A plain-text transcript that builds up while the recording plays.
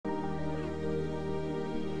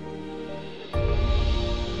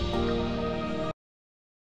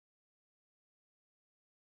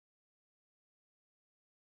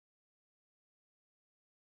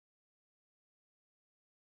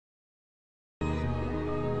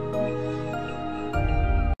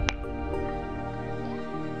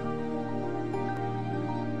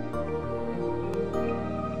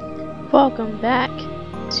Welcome back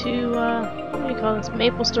to, what do you call this?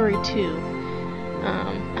 MapleStory 2.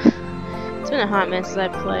 It's been a hot minute since I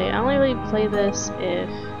play. I only really play this if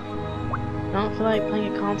I don't feel like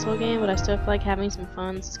playing a console game, but I still feel like having some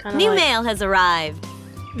fun. It's kind of New like mail has arrived.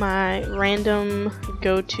 my random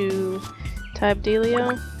go-to type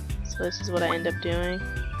dealio. So this is what I end up doing.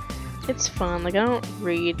 It's fun. Like, I don't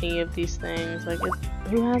read any of these things. Like,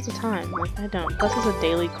 who has the time? Like, I don't. Plus, it's a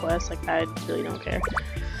daily quest. Like, I really don't care.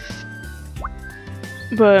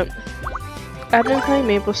 But I've been playing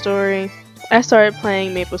MapleStory. I started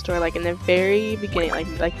playing MapleStory like in the very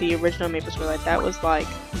beginning, like the original MapleStory. Like that was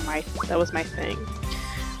my thing.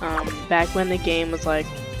 Back when the game was like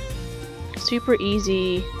super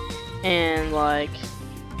easy and like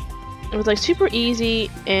it was like super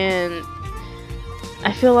easy, and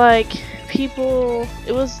I feel like people,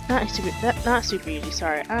 it was not super easy.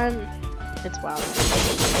 Sorry, it's wild.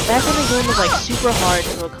 Back when the game was like super hard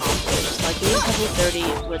to accomplish, like getting level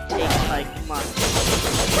 30 would take like months,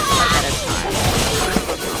 like at a time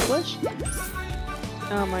to accomplish.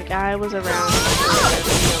 Like I was around,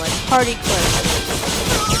 like party quests,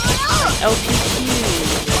 LPQ,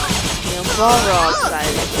 Brawl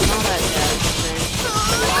sizes, and all that jazz.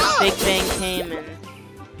 And then Big Bang came, and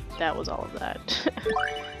that was all of that.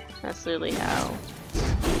 That's literally how,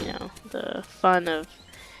 the fun of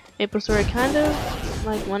MapleStory kind of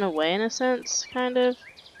like went away in a sense, kind of.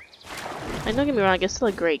 Like, don't get me wrong, it's still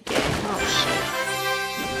a great game. Oh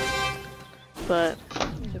shit. But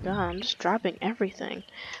oh god, I'm just dropping everything.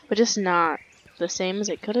 But just not the same as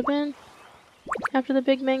it could have been after the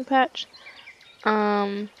Big Bang patch.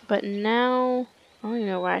 But now I don't even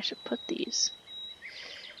know where I should put these.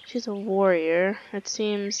 She's a warrior. It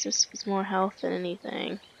seems this is more health than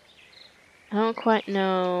anything. I don't quite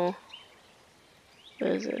know.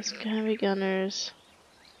 What is this? Heavy gunners.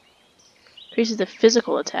 Increases the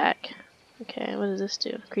physical attack. Okay, what does this do?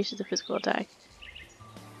 Increases the physical attack.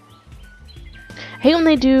 I hate when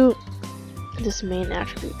they do this main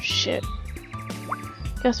attribute shit.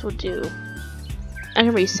 Guess we'll do. I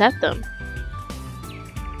can reset them.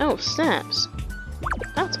 Oh, snaps.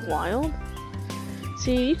 That's wild.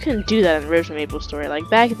 See, you couldn't do that in the original MapleStory. Like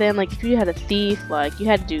back then, like if you had a thief, like you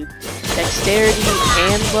had to do dexterity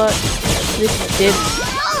and luck. This didn't.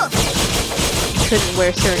 You couldn't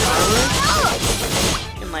wear certain armor.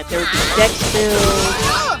 And like there would be dex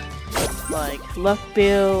builds, like luck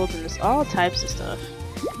builds, and just all types of stuff.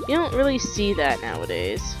 You don't really see that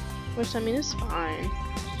nowadays. Which I mean is fine.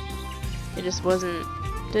 It just wasn't,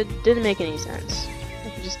 didn't make any sense.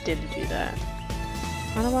 Like you just didn't do that.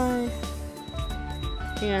 How do I?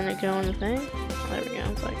 You gonna go in the thing? Oh, there we go.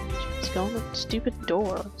 It's like, just go in the stupid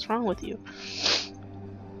door. What's wrong with you?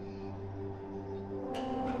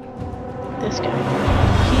 This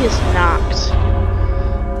guy. He is knocked.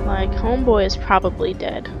 Like, homeboy is probably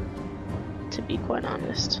dead. To be quite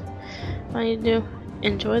honest. What I need to do?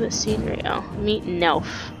 Enjoy the scenery. Oh, meet Nelf.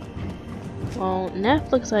 Well,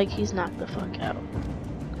 Neff looks like he's knocked the fuck out.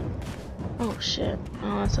 Oh shit.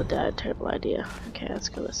 Oh, that's a terrible idea. Okay, let's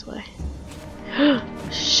go this way.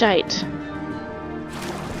 Shite.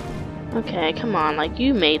 Okay, come on, like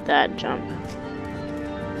you made that jump.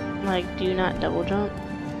 Like, do you not double jump?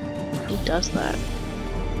 Who does that?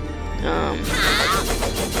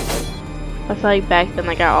 I feel like back then,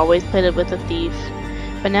 like I always played it with a thief,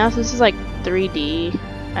 but now since it's like 3D,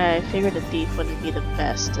 I figured a thief wouldn't be the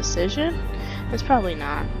best decision. It's probably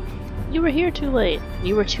not. You were here too late.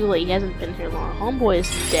 You were too late. He hasn't been here long. Homeboy is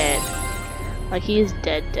dead. Like he is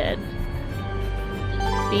dead.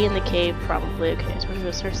 Be in the cave, probably. Okay, so we're gonna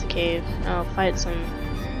go search the cave. I'll fight some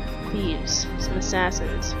thieves, some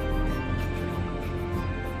assassins.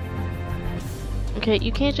 Okay,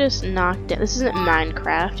 you can't just knock down. This isn't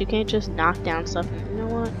Minecraft. You can't just knock down stuff. And, you know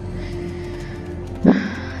what?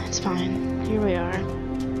 It's fine. Here we are.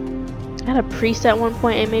 I had a priest at one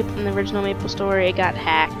point in the original MapleStory. It got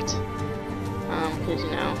hacked. Because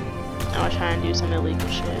I was trying to do some illegal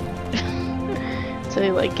shit. To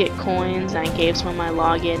like get coins, and I gave someone my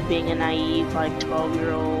login, being a naive like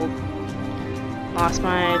 12-year-old. Lost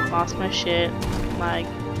my shit. Like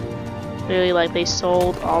literally, like they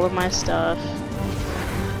sold all of my stuff,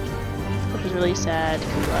 which was really sad.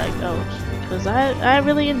 Because I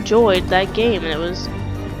really enjoyed that game, and it was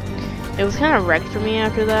kind of wrecked for me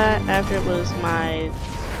after that. After it was my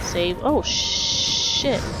save. Oh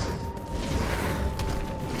shit!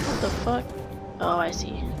 What the fuck? Oh, I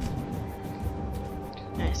see.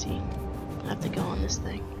 I see. I have to go on this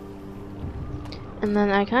thing. And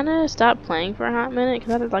then I kind of stopped playing for a hot minute because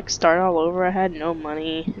I had to like start all over. I had no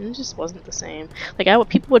money, and it just wasn't the same. Like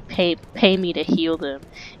people would pay me to heal them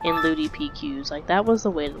in looty PQs. Like that was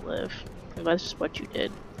the way to live. And that's just what you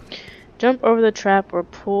did. Jump over the trap or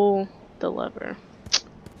pull the lever.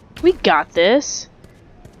 We got this.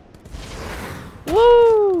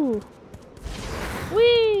 Woo!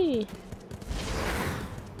 Whee!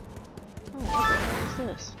 Oh, what the hell is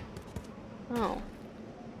this? Oh.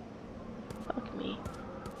 Fuck me.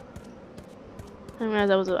 I didn't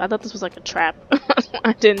realize I thought this was like a trap.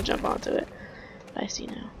 I didn't jump onto it. I see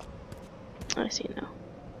now. I see now.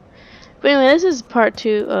 But anyway, this is part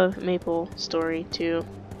 2 of MapleStory 2.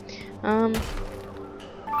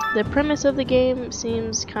 The premise of the game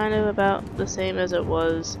seems kind of about the same as it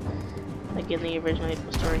was like in the original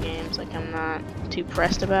MapleStory games. Like I'm not too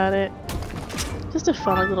pressed about it. Just a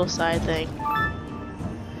fun little side thing.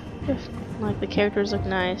 Like the characters look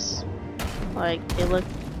nice. Like they look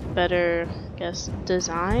better, I guess,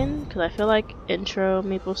 design, because I feel like intro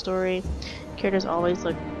MapleStory characters always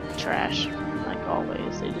look trash. Like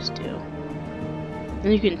always, they just do.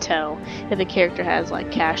 And you can tell if a character has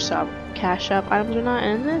like cash shop items or not.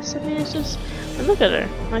 And in this, I mean, it's just look at her,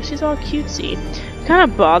 like she's all cutesy. I'm kind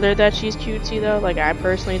of bothered that she's cutesy though. Like I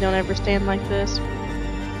personally don't ever stand like this,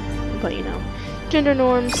 but you know, gender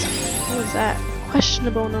norms. What is that?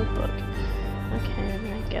 Questionable notebook. Okay, I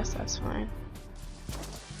mean, I guess that's fine.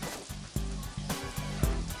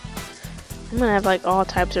 I'm gonna have like all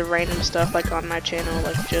types of random stuff like on my channel,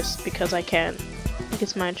 like just because I can. Like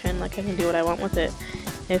it's my channel, like I can do what I want with it.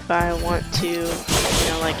 If I want to, you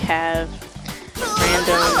know, like have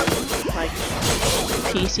random like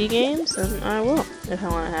PC games, then I will. If I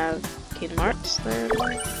want to have Kingdom Hearts, then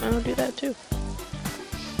I will do that too.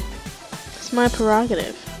 It's my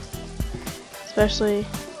prerogative, especially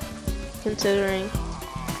considering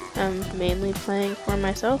I'm mainly playing for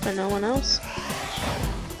myself and no one else.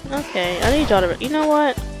 Okay, I need y'all to. You know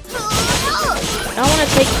what? I want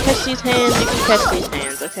to catch these hands. You can catch these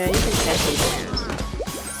hands, okay? You can catch these hands.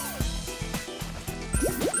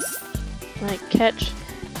 Like, catch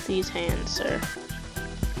these hands, sir.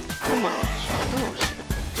 Come on. Oh, shit.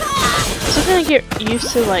 I'm still gonna get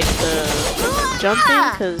used to, like, the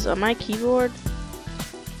jumping, because on my keyboard,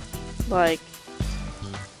 like,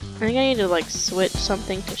 I think I need to, like, switch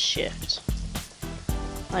something to shift.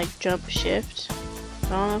 Like, jump shift. I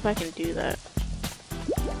don't know if I can do that.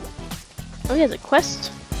 Oh, he has a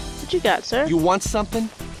quest. What you got, sir? You want something?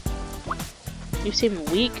 You seem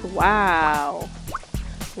weak. Wow.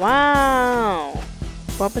 Wow.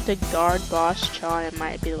 Bump into guard boss Chaw, and it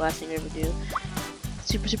might be the last thing you ever do.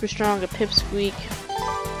 Super strong, a pipsqueak.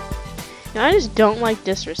 Now, I just don't like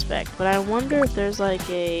disrespect, but I wonder if there's like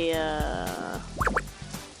a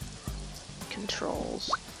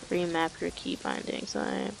controls. Remap your key bindings.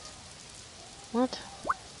 What?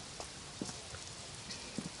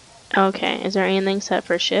 Okay, is there anything set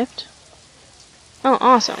for shift? Oh,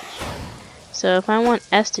 awesome. So if I want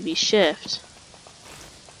S to be shift,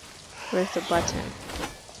 where's the button?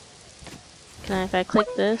 Can I, if I click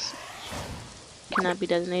this, cannot be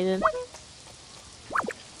designated?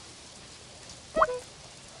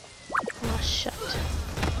 Oh, shut.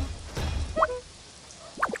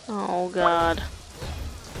 Oh, God.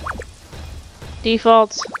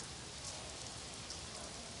 Defaults.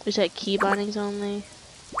 Is that key bindings only?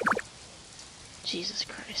 Jesus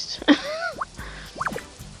Christ.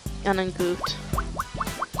 And then goofed.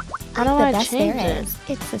 How do I change it?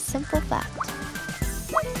 It's a simple fact.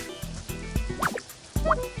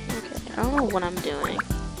 Okay, I don't know what I'm doing.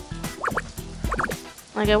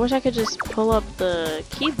 Like, I wish I could just pull up the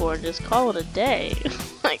keyboard and just call it a day.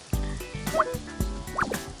 Like,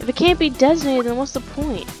 if it can't be designated, then what's the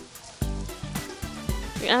point?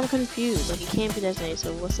 Like, I'm confused. Like, it can't be designated,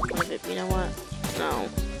 so what's the point of it? You know what? No.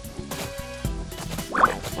 I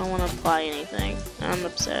don't want to apply anything. I'm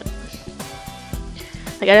upset.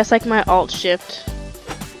 Like, I just like my alt shift,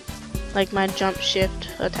 like my jump shift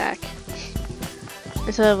attack.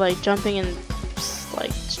 Instead of like jumping and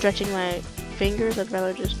like stretching my fingers, I'd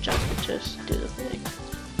rather just jump and just do the thing.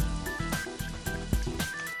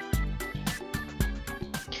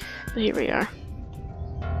 But here we are.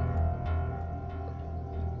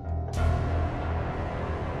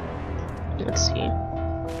 Let's see.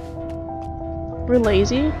 We're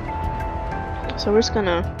lazy, so we're just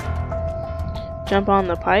gonna jump on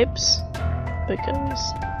the pipes,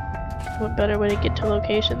 because what better way to get to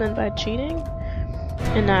location than by cheating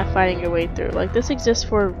and not fighting your way through. Like, this exists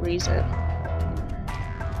for a reason.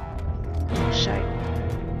 Oh, shite.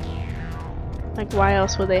 Like, why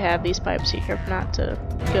else would they have these pipes here if not to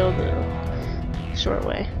go the short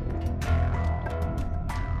way?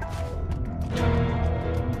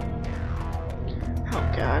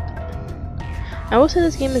 I will say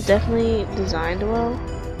this game is definitely designed well.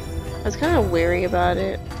 I was kind of wary about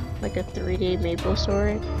it, like a 3D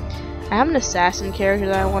MapleStory. I have an assassin character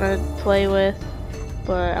that I want to play with,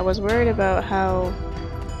 but I was worried about how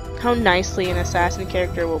nicely an assassin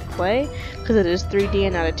character will play, because it is 3D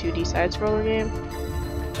and not a 2D side-scroller game.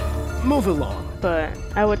 Move along. But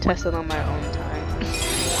I would test it on my own time.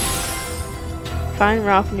 Find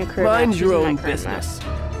Ralph in your current map. Mind your own my current business.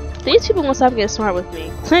 Map. These people won't stop getting smart with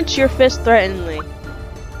me. Clench your fist threateningly.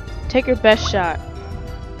 Take your best shot.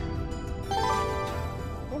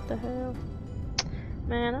 What the hell?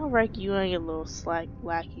 Man, I'll wreck you on your little slack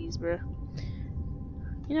lackeys, bro.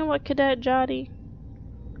 You know what, Cadet Jotty?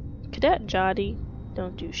 Cadet Jotty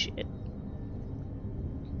don't do shit.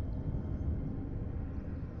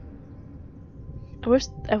 I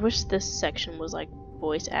wish this section was like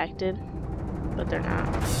voice acted, but they're not.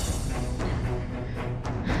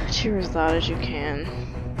 Cheer as loud as you can.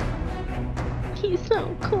 He's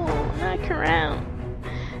so cool. Knock her out.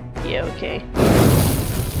 Yeah, okay.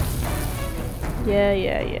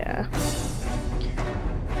 Yeah.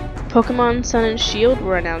 Pokemon Sun and Shield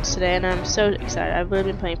were announced today, and I'm so excited. I've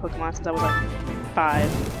literally been playing Pokemon since I was like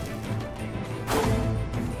 5.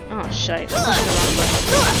 Oh, shite.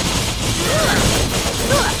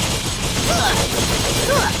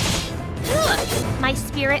 My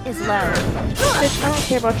spirit is low. Bitch, I don't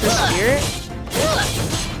care about your spirit.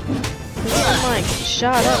 You're getting like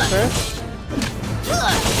shot up, bro.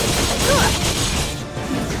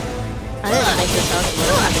 I didn't make this house, but I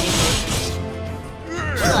don't have any potions.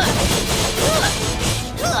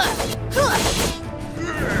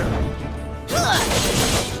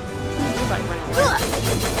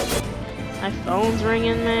 My phone's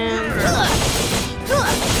ringing, man.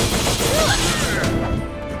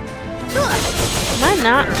 Am I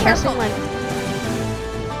not pressing like...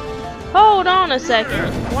 Hold on a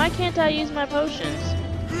second. Why can't I use my potions?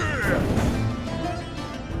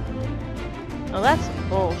 Oh, that's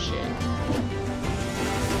bullshit.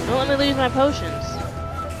 Don't let me lose my potions.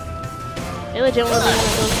 They legit won't let me use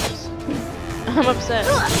my potions. I'm upset.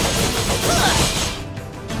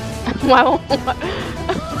 Why won't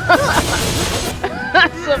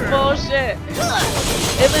That's some bullshit.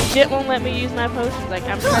 It legit won't let me use my potions. Like,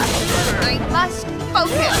 I'm pressing the button. I must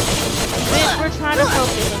focus. Bitch, we're trying to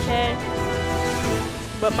focus, okay?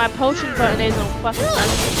 But my potion button isn't fucking working.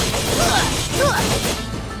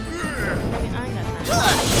 I ain't got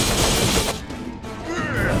time.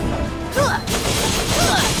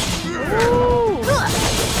 Ooh.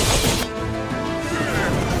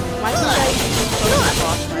 Why can't I use this potion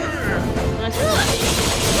boss right?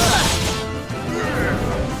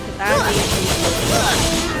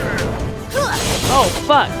 Oh,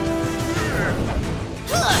 fuck.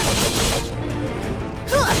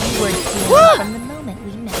 You were here from the moment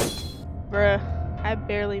we met. Bruh, I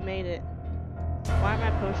barely made it. Why are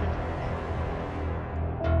my potions?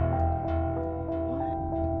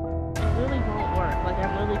 What? It really won't work. Like,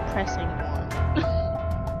 I'm literally pressing one.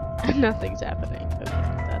 And nothing's happening. Okay,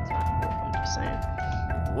 that's not cool. I'm just saying.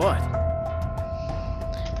 What?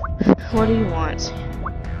 What do you want?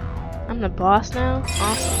 I'm the boss now?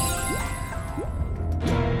 Awesome.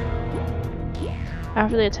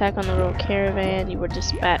 After the attack on the road caravan, you were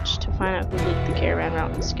dispatched to find out who leaked the caravan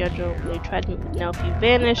route and schedule. When you tried to know if you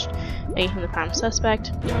vanished, making him the prime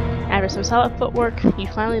suspect. After some solid footwork, you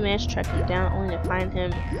finally managed to track him down, only to find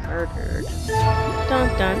him murdered. Dun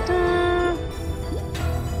dun dun!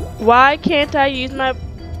 Why can't I use my...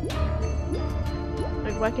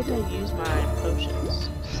 Like, why can't I use my potions?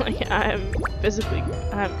 Like, I'm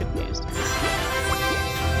confused.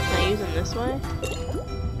 Can I use them this way?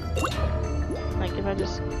 Like, if I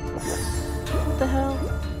just... What the hell?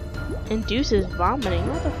 Induces vomiting?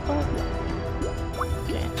 What the fuck?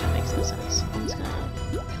 Okay, that makes no sense. I'm just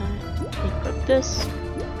gonna equip this.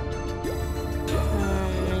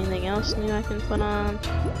 Anything else new I can put on?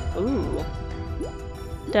 Ooh.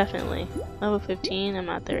 Definitely. Level 15, I'm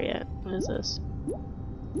not there yet. What is this?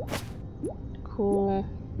 Cool.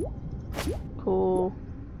 Cool.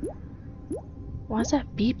 Why is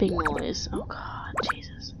that beeping noise? Oh god,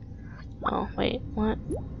 Jesus. Oh, wait, what?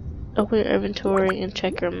 Open your inventory and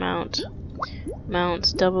check your mount.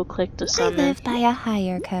 Mounts, double click to I summon. live by a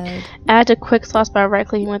higher code. Add to quick slots by right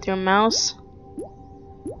clicking with your mouse.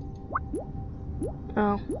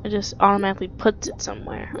 Oh, it just automatically puts it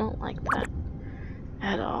somewhere. I don't like that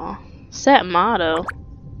at all. Set motto.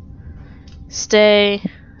 Stay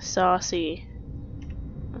saucy.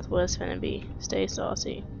 That's what it's gonna be. Stay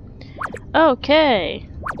saucy. Okay.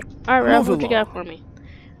 Alright, Ralph, what you got for me?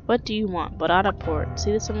 What do you want? Barada Port.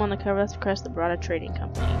 See this someone on the cover? That's across the Barada Trading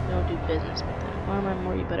Company. We don't do business with them. Or am I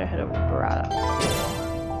more? You better head over to Barada.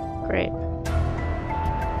 Great.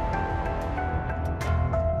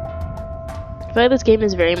 I feel like this game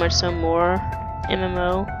is very much so more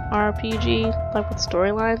MMORPG, like with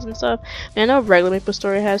storylines and stuff. I mean, I know regular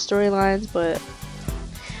MapleStory has storylines, but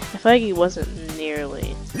I feel like it wasn't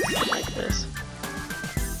nearly like this.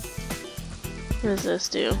 What does this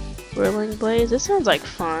do? Whirling Blaze? This sounds like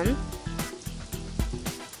fun.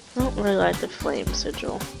 I don't really like the flame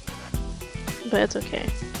sigil, but it's okay.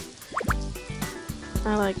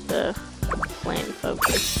 I like the flame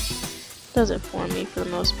focus. Does it for me for the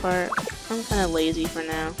most part. I'm kind of lazy for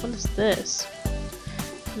now. What is this?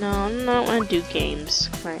 No, I don't want to do games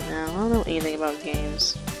right now. I don't know anything about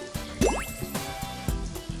games.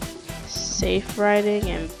 Safe riding,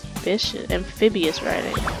 amphibious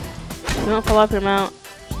riding. You don't fall off your mount.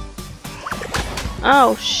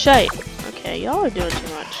 Oh, shite. Okay, y'all are doing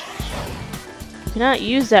too much. You cannot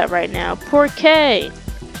use that right now. Poor K!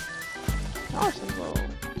 Y'all are some little...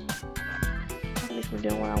 That makes me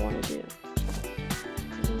doing what I want to do.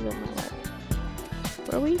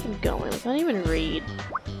 Where are we even going? I can't even read.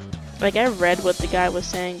 Like, I read what the guy was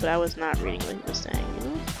saying, but I was not reading what he was saying, you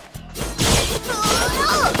know?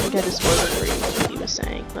 I think I just wasn't reading what he was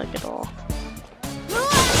saying, like, at all.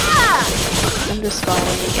 I'm just following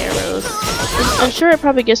the arrows. I'm sure it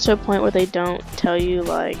probably gets to a point where they don't tell you,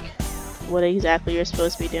 like, what exactly you're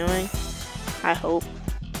supposed to be doing. I hope.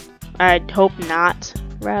 I'd hope not,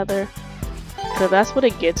 rather. Because if that's what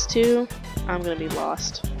it gets to, I'm gonna be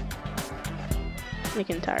lost. Like,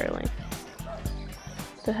 entirely.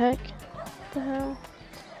 The heck? The hell?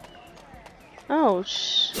 Oh,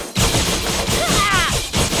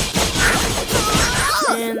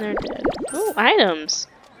 and they're dead. Oh, items!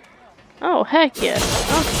 Oh, heck yes.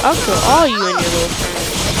 I'll kill all you and your little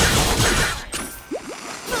friends.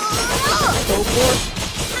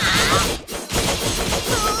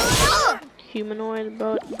 Humanoid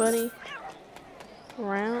buddy.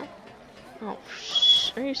 Around. Oh,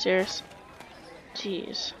 are you serious?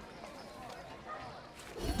 Jeez.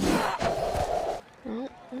 Oh,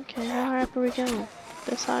 okay, how high up are we going?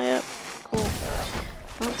 This high up? Cool.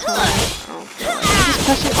 Don't tell me. Oh, I'm just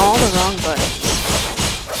pressing all the wrong buttons.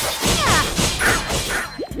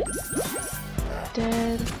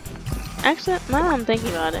 Dead. Actually, now I'm thinking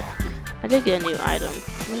about it. I did get a new item.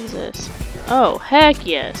 What is this? Oh, heck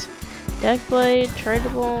yes! Deck blade,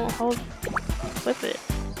 tradable, hold, flip it.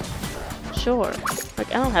 Sure. Like,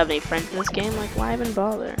 I don't have any friends in this game, like, why even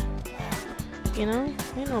bother? You know?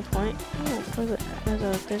 Ain't no point. Oh,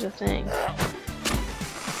 there's a thing.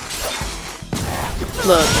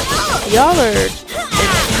 Look, y'all are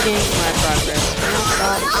impeding my progress.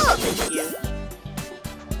 Stop. Thank you.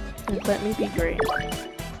 And let me be great.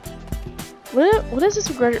 What is this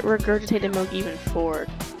regurgitated milk even for?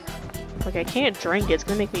 Like, I can't drink it, it's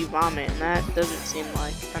gonna make me vomit, and that doesn't seem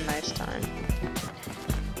like a nice time.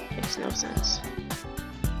 Makes no sense.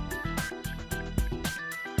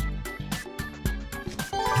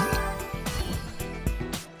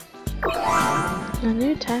 A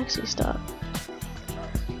new taxi stop.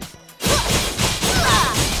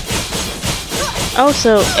 Oh,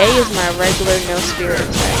 so A is my regular no spirit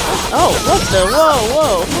attack. Oh, what the?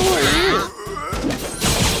 Whoa, who are you?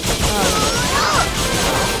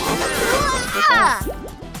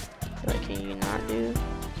 Like, can you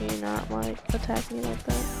not like attack me like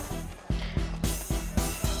that?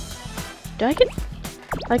 Do I get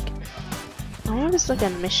like? I want this like a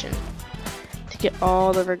mission to get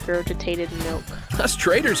all the regurgitated milk. Us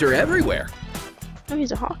traders are everywhere. Oh,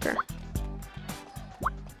 he's a hawker.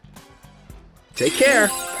 Take care.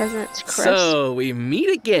 President's crest. So we meet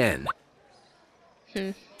again.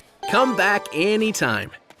 Hmm. Come back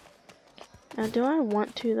anytime. Now, do I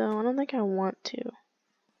want to though? I don't think I want to.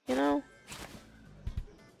 You know?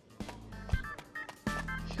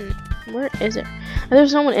 Where is it?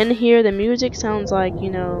 There's someone in here. The music sounds like, you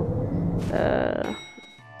know,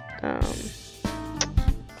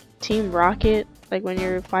 Team Rocket, like when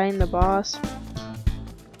you're fighting the boss.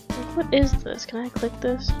 Like, what is this? Can I click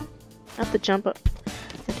this? I have to jump up.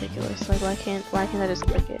 Ridiculous. Like, why can't I just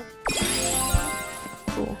click it?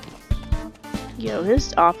 Cool. Yo,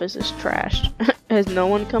 his office is trashed. Has no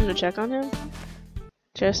one come to check on him?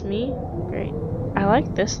 Just me? Great. I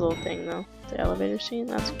like this little thing though. The elevator scene.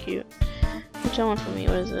 That's cute. What y'all want from me?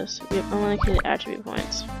 What is this? Unlimited attribute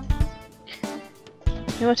points.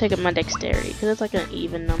 I'm gonna take up my dexterity because it's like an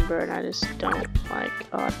even number, and I just don't like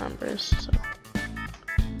odd numbers. So.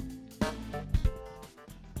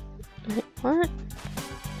 Wait, what?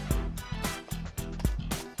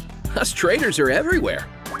 Us traders are everywhere.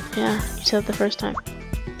 Yeah, you said it the first time.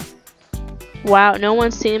 Wow, no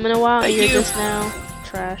one's seen him in a while. Thank You're you. just now.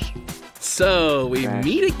 Trash. So we Trash.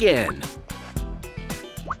 meet again.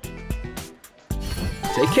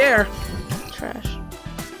 Take care. Trash.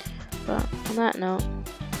 But on that note,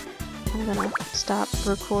 I'm gonna stop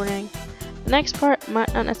recording. The next part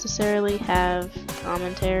might not necessarily have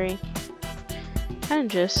commentary. Kind of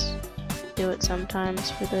just do it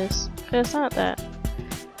sometimes for this. But it's not that.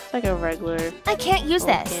 It's like a regular. I can't use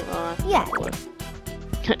old this. game. Oh,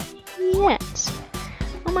 Yet. Yet.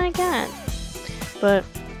 Oh my god. But,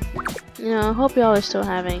 you know, I hope y'all are still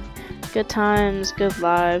having good times, good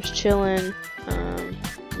lives, chilling,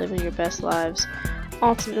 living your best lives.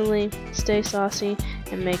 Ultimately, stay saucy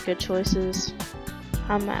and make good choices.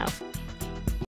 I'm out.